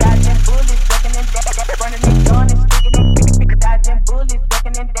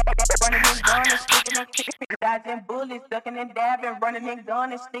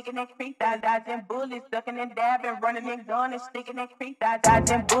McDonald's, sticking that creek, dodging bullets, ducking and dabbing, running McDonald's, sticking that creek,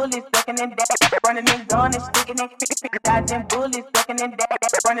 dodging bullets, ducking and dabbing, running McDonald's, sticking that creek, dodging bullets, ducking and dabbing,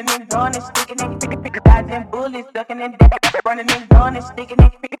 running McDonald's, sticking that creek, dodging bullets, ducking and dabbing, running McDonald's, sticking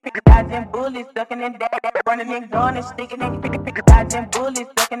that creek, dodging bullets, ducking and dabbing, running McDonald's, sticking that creek, dodging bullets,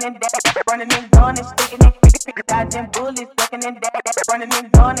 ducking and dabbing, running McDonald's, sticking that creek, dodging bullets, ducking and dabbing, running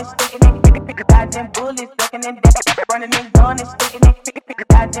McDonald's, sticking that creek, dodging bullets, ducking and dabbing, running McDonald's, sticking that creek,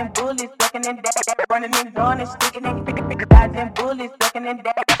 dodging bullets, ducking and dabbing, running McDonald's, sticking that creek, dodging bullets, ducking and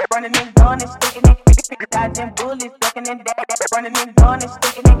dabbing, running McDonald's, sticking that creek, dodging bullets, ducking and dabbing, running McDonald's,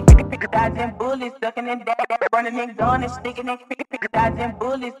 sticking that creek, dodging bullets, ducking and dabbing, running McDonald's, sticking that creek, dodging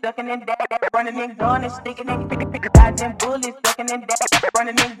bullets, ducking and dabbing, running McDonald's, sticking that creek, dodging bullets, ducking and dabbing,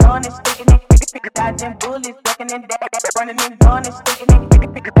 running McDonald's, sticking that creek, dodging bullets, ducking and dabbing, running McDonald's, sticking that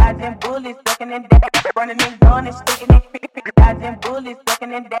creek, dodging bullets, ducking and dabbing, running McDonald's, sticking that creek, dodging bullets,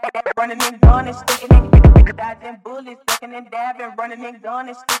 ducking and dabbing, running McDonald's, sticking that creek, dodging bullets, ducking and dabbing, running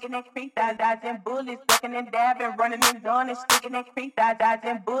McDonald's, sticking that creek, dodging bullets, ducking and dabbing, running McDonald's, sticking that creek, dodging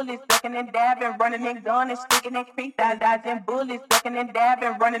bullets, ducking and dabbing, running McDonald's, sticking that creek, dodging bullets, ducking and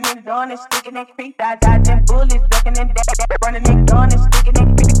dabbing, running McDonald's, sticking that creek, dodging bullets, ducking and dabbing, running McDonald's, sticking that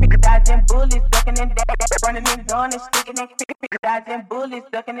creek, dodging bullets, ducking and dabbing, running McDonald's, sticking that creek, dodging bullets,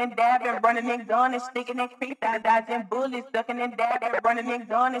 ducking and dabbing, running McDonald's, sticking that creek, dodging bullets, ducking and dabbing, running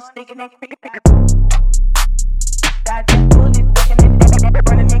McDonald's, sticking that creek, dodging bullets, ducking and dabbing,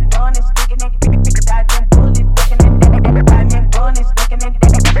 running McDonald's, sticking that creek, dodging bullets, ducking and dabbing, running McDonald's, sticking and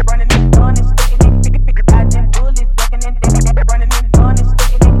dabbing, running McDonald's, sticking that creek, dodging bullets, ducking and dabbing, running McDonald's,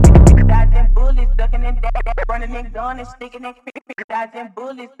 sticking that creek, dodging bullets, ducking and dabbing, running McDonald's, sticking that creek, dodging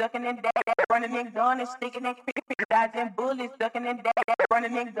bullets, ducking and dabbing, running McDonald's, sticking that creek, dodging bullets, ducking and dabbing,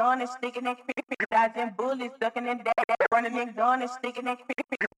 running McDonald's, sticking that creek, dodging bullets, ducking and dabbing, running McDonald's, sticking that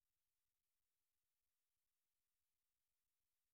creek,